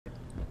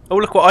Oh,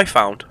 look what I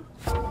found.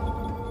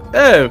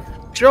 Oh,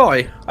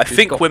 joy. I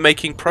think we're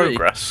making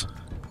progress.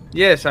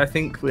 Yes, I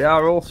think we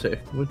are also.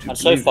 And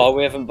so far,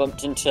 we haven't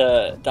bumped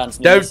into Dan's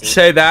Don't nieces.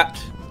 say that.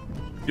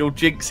 You'll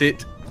jinx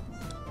it.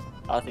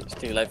 I think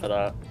it's too late for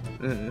that.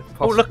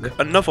 Oh, look,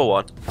 another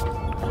one.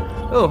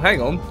 Oh,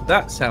 hang on.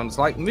 That sounds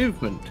like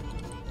movement.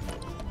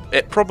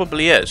 It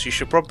probably is. You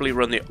should probably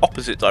run the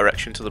opposite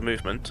direction to the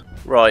movement.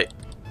 Right.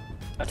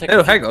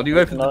 Oh, hang on. You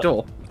opened the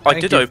door. I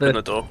did open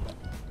the door.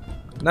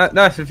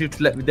 Nice of you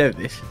to let me know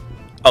this.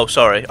 Oh,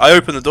 sorry. I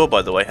opened the door,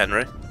 by the way,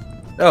 Henry.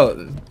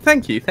 Oh,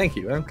 thank you, thank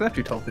you. I'm glad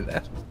you told me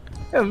that.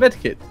 Oh,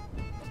 medkit.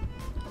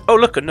 Oh,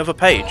 look, another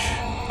page.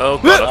 Oh,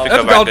 God, I think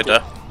I've angered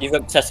her. You've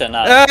upset her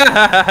now.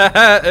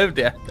 Oh,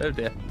 dear, oh,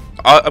 dear.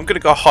 I'm going to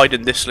go hide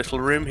in this little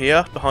room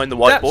here, behind the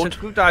whiteboard. That's a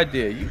good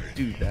idea. You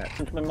do that.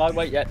 Come my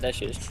way. Yeah, there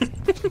she is.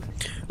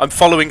 I'm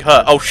following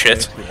her. Oh,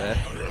 shit.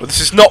 Well,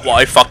 this is not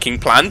what I fucking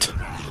planned.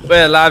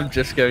 Well, I'm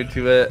just going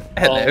to,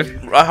 hello.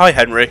 Hi,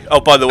 Henry. Oh,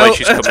 by the way,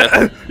 she's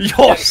coming.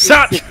 You're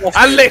such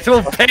a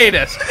little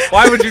penis.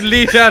 Why would you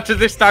lead her to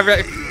this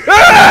direction?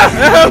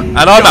 And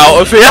I'm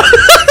out of here.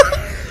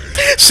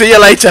 See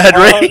you later,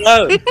 Henry.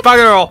 Oh, no.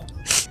 Bugger off.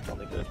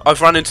 I've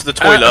run into the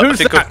toilet. Who's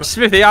that?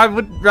 Smithy, I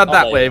wouldn't run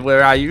that way.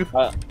 Where are you?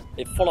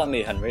 Follow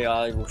me, Henry.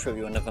 I will show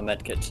you another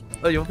medkit.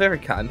 Oh, you're very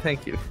kind.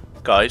 Thank you.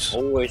 Guys.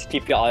 Always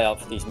keep your eye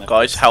out for these medkits.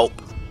 Guys, help.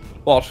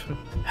 What?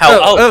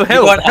 Help. Oh, help.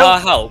 You want our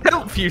help?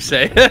 Help, you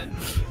say?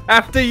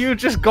 After you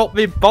just got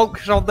me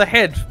bonked on the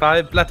head by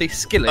a bloody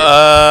skillet.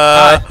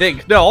 I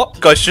think not.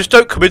 Guys, just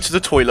don't come into the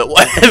toilet,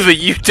 whatever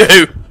you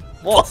do.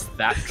 What's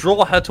that?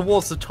 Draw her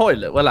towards the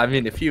toilet? Well, I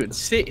mean, if you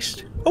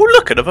insist. Oh,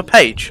 look, another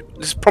page.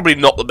 This is probably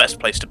not the best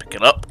place to pick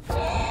it up.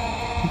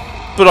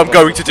 But I'm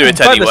going to do it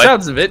anyway. By the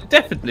sounds of it,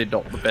 definitely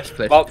not the best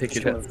place to pick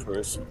it up.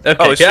 Okay,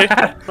 oh, is she?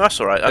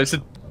 That's alright.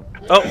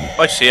 Oh,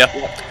 I see her.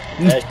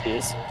 There she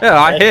is. Yeah,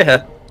 I hear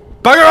her.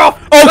 Bugger off!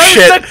 Oh,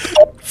 shit!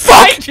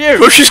 Fuck! You!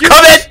 Oh, she's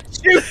coming!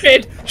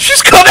 Stupid!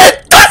 She's coming!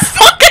 Don't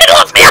fucking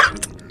let me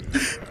out!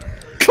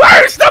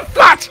 Close the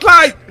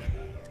flashlight!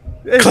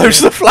 Close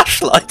the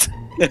flashlight.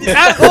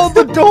 Hold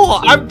the door!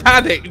 I'm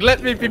panicked.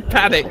 Let me be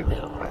panicked.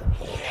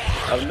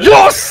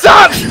 You're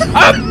such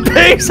a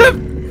piece of...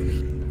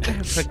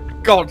 For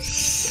God's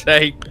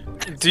sake.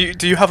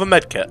 Do you have a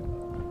medkit?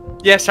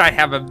 Yes, I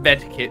have a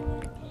medkit.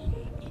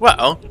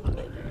 Well,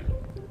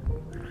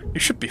 you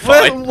should be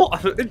fine. Well,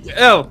 what?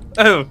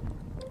 Oh.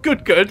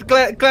 Good.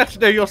 Glad to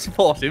know you're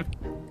supportive.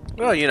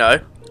 Well, you know.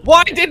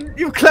 Why didn't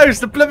you close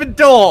the blooming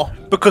door?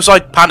 Because I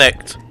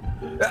panicked.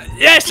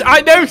 Yes,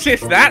 I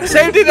noticed that.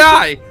 So did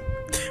I.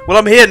 Well,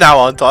 I'm here now,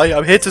 aren't I?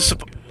 I'm here to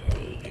support.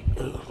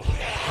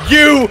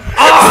 You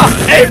are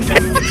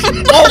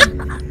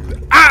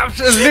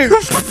absolute.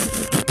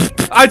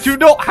 I do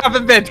not have a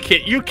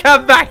medkit. You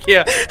come back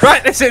here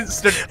right this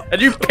instant,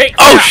 and you pick.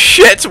 Oh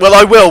shit! Well,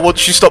 I will once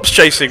she stops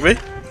chasing me.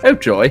 Oh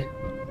joy.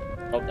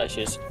 Oh, there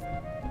she is.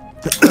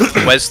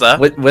 Where's there?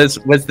 Where's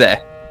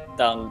there?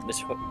 Down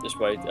this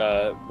way.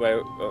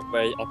 Where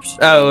opposite.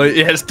 Oh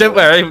yes. Don't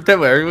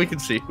worry. We can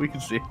see.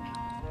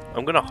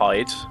 I'm gonna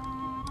hide.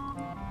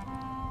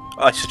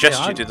 I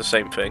suggest you do the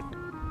same thing.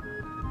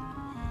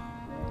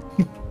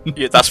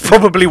 Yeah, that's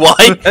probably why.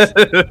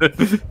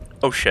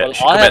 Oh shit! Well,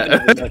 She come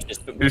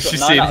in. Who's she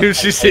seen? Who's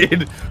she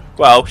seen?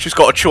 Well, she's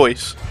got a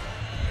choice.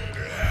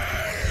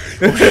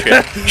 Oh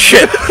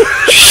shit!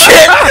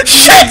 Shit!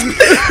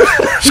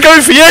 She's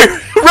going for you!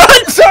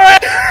 Run! Sorry!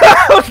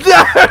 Oh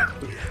no!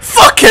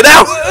 Fucking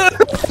hell!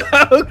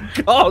 Oh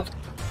god!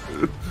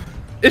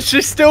 Is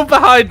she still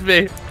behind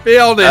me? Be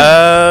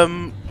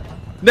honest.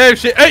 No,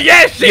 she.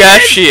 Yes,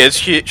 she is.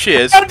 She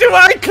is. How do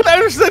I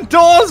close the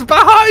doors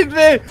behind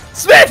me?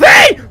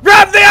 Smithy!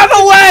 Run the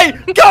other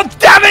way! God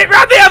damn it!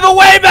 Run the other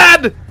way,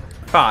 man!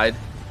 Fine.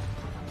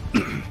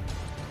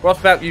 What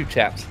about you,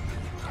 chaps?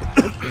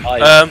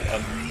 I'm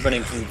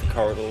running through the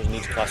corridors in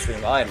each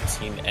classroom. I haven't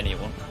seen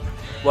anyone.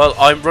 Well,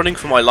 I'm running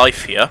for my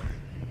life here.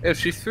 Oh,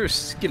 she threw a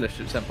skillet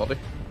at somebody.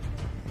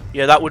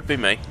 Yeah, that would be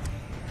me.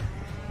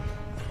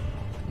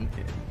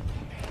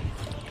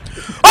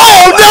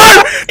 Oh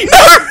no!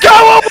 No!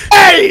 Go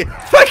away!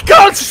 For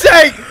God's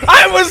sake!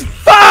 I was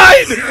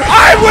fine!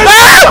 I was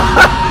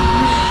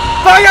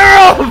Bugger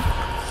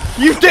off!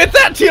 You did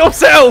that to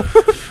yourself!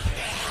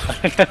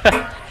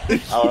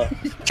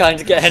 Trying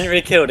to get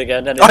Henry killed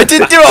again. I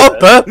didn't do it on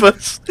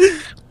purpose!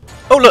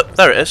 Oh look,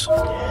 there it is.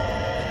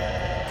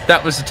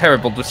 That was a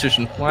terrible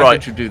decision. Why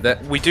did you do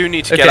that? We do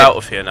need to get out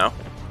of here now.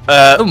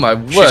 Oh my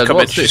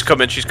word, she's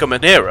coming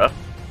near her.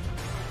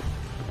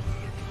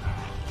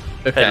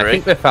 Okay, Henry. I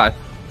think we're fine.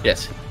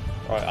 Yes.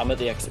 Alright, I'm at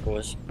the exit,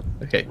 boys.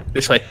 Okay,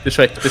 this way.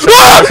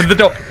 Open the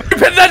door!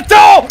 Open the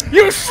door!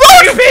 You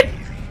stupid!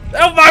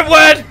 Oh my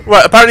word!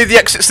 Right, apparently the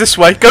exit's this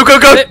way. Go! You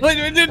got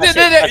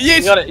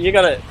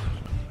it.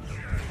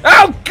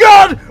 Oh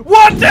god!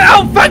 What the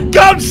hell? For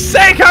God's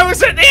sake, I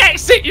was at the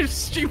exit, you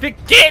stupid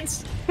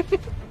kids!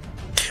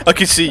 I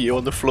can see you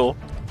on the floor.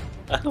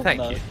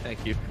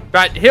 Thank you.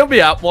 Right, heal me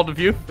up, one of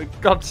you, for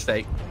God's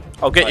sake.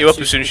 I'll get you up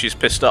as soon as she's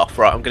pissed off.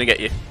 Right, I'm gonna get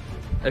you.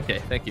 Okay,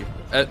 thank you.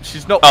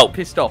 She's not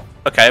pissed off.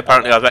 Okay,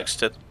 apparently I've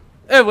exited.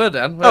 Oh, well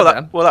done. Well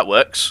done. Well, that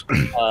works.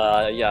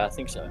 Yeah, I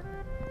think so.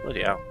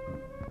 Bloody hell.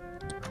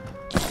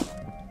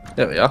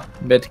 There we are.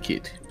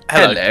 Medkit.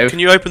 Hello. Can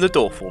you open the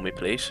door for me,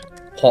 please?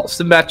 What's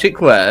the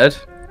magic word?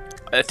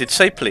 I did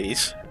say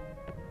please.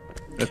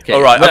 Okay.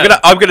 All right,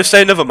 I'm gonna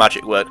say another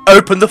magic word.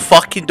 Open the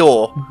fucking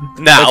door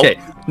now. Okay.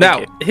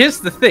 Now, here's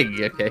the thing.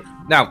 Okay.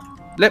 Now,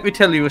 let me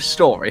tell you a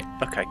story.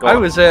 Okay, go on.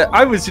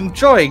 I was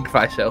enjoying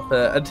myself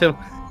until,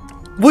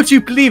 would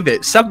you believe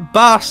it? Some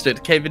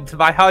bastard came into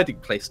my hiding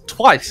place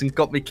twice and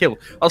got me killed.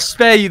 I'll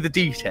spare you the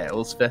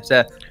details, but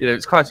you know,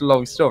 it's quite a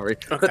long story.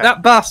 Okay. But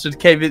that bastard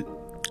came in.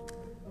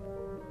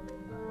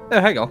 Oh,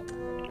 hang on.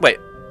 Wait,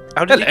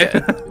 how did you Hello.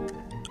 get in?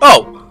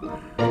 Oh,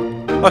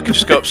 I can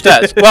just go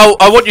upstairs. Well,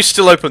 I want you to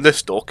still open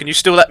this door. Can you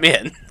still let me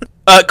in?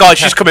 Guys,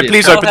 she's coming.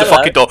 Please open the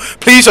fucking door.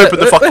 Please open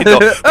the fucking door.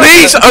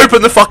 Please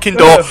open the fucking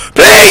door.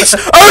 Please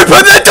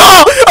open the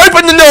door.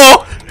 Open the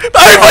door.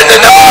 Open the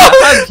door.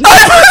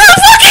 Open the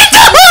fucking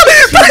door.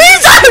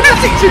 Please open.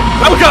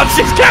 Oh god,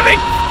 she's coming!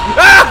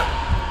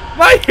 Ah!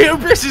 My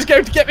hubris is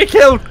going to get me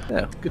killed!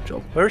 Oh, good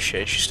job. Where is she?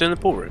 Is she still in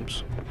the pool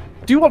rooms?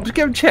 Do you want to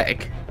go and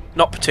check?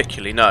 Not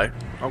particularly, no.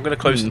 I'm going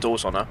to close the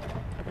doors on her.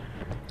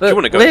 Do you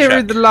want to go We're check?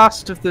 in the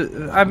last of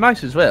the... I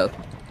might as well.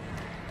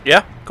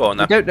 Yeah? Go on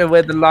I then. don't know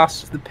where the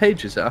last of the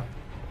pages are.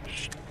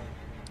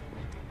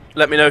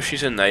 Let me know if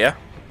she's in there,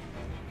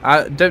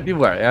 yeah? Don't you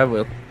worry, I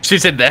will.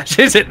 She's in there,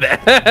 she's in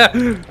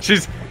there!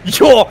 She's...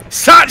 You're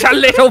such a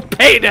little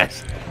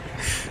penis!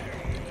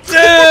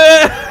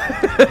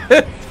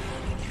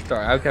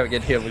 Sorry, I'm coming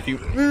in here with you.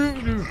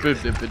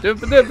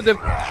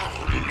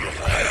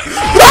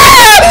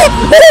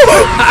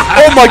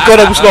 Oh my god,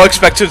 I was not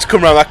expecting to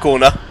come around that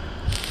corner.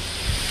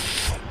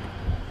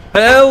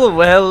 Well,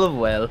 well,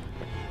 well.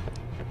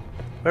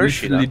 Where is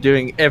she now? Usually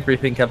doing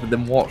everything other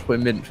than what we're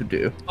meant to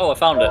do. Oh, I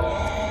found it.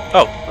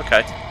 Oh,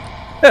 okay.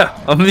 Yeah,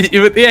 I'll meet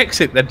you at the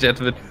exit then,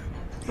 gentlemen.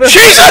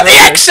 She's at the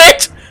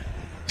exit!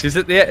 She's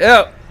at the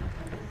oh,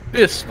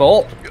 be a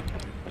sport.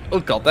 Oh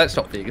god, that's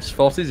not being a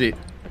sport, is it?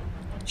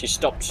 She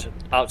stopped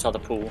outside the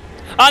pool.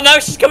 Oh no,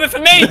 she's coming for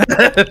me!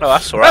 Oh,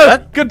 that's alright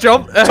then. Good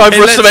job. Time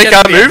for us to make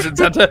our move.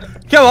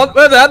 Come on,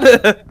 well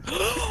done.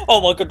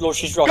 Oh my good lord,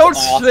 she's right Go up my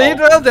Speed, arsehole.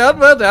 well done,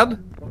 well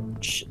done.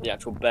 The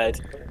actual bed.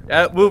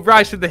 We'll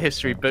write in the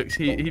history books.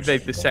 He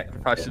made the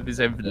sacrifice of his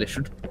own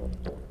volition.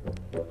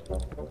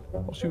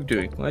 What's you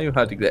doing? Why are you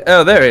hiding there?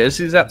 Oh, there he is.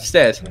 He's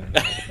upstairs.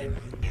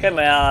 Come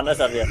on, let's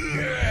have you.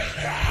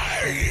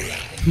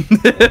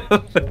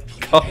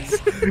 God.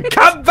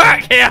 Come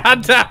back here,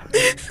 Hunter!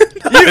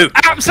 You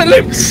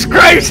absolute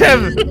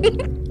scrotum!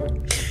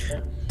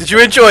 Did you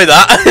enjoy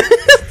that?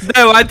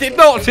 No, I did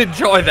not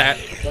enjoy that.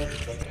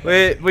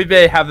 We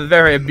may have a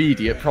very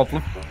immediate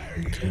problem.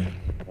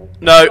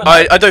 No,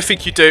 I don't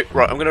think you do.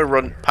 Right, I'm going to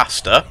run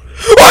past her.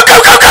 Oh,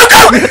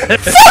 go!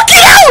 Fucking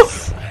hell!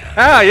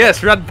 Ah,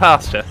 yes, run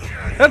past her.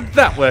 How did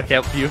that work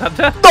out for you,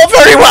 Hunter? Not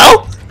very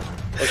well!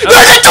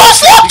 The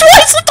door's locked!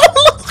 Where's the door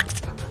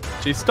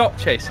locked? She stopped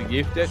chasing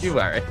you, don't you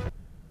worry.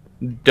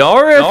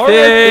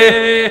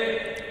 Dorothy!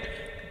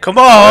 Come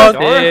on!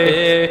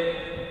 Dorothy!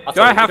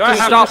 Do I have to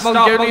start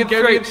Mongolian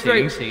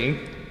throat singing?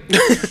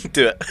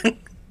 Do it.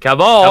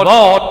 Come on! Come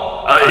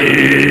on!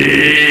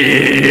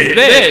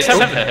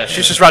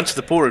 She's just ran to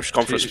the pool room. She's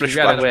gone for a splish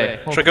splash.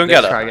 Should I go and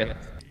get her?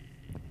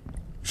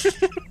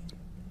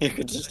 You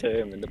could just hear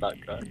him in the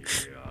background.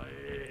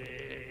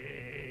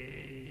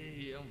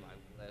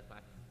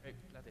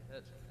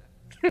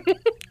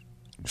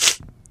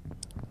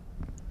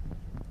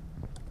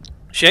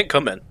 She ain't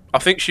coming. I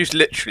think she's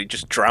literally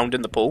just drowned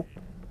in the pool.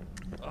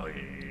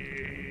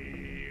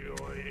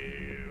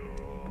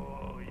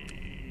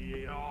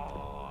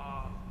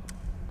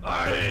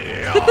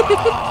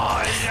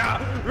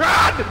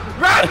 Run!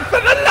 Run for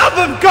the love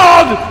of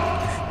God!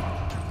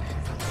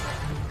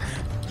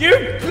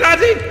 You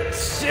bloody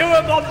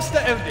sewer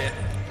monster! Oh dear.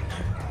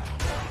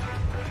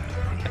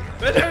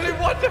 There's only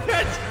one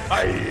defense!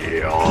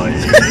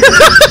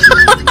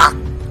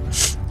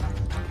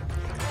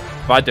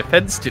 My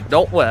defense did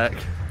not work.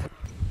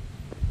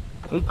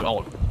 Oh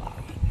god.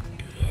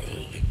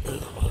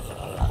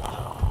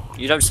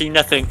 You don't see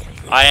nothing.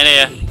 I ain't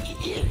here.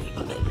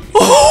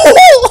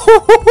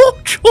 Oh,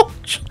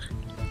 George!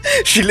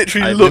 She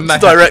literally looked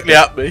directly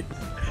at me.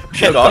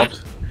 She's gone.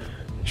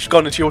 She's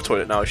gone into your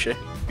toilet now, is she?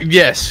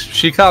 Yes,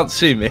 she can't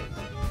see me.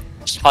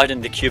 Just hide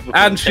in the cubicle.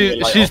 And turn the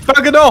light she's off.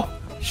 bugging off!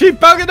 She's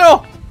bugging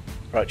off!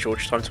 Right,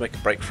 George, time to make a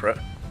break for it.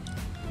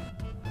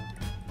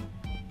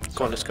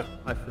 Go on, let's go.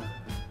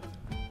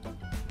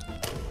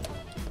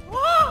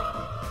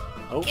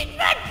 Oh.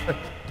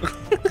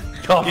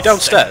 You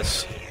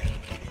downstairs?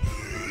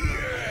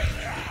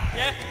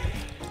 Yeah.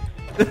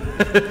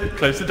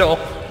 Close the door.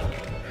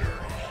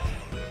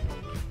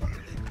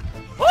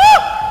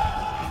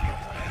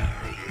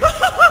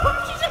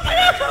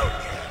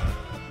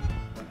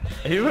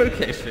 Are you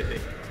okay, Smithy?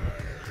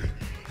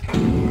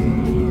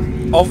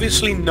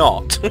 Obviously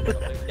not.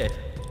 Okay.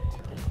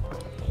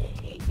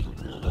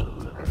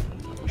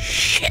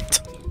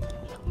 Shit.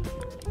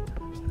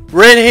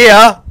 We're in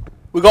here.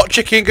 We got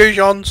chicken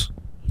goujons.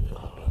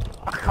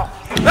 I can't.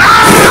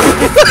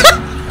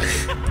 Ah!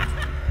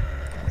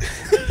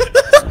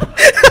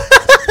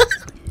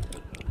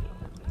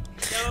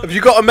 Have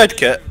you got a med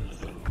kit?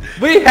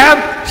 We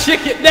have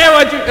chicken. No,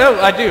 I do. Oh,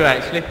 I do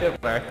actually.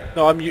 Don't worry.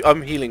 No,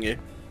 I'm healing you.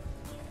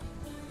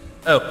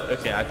 Oh,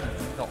 okay. I do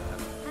not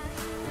have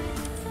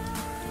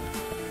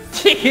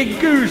chicken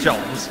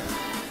goujons.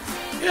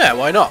 Yeah,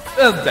 why not?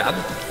 Well done.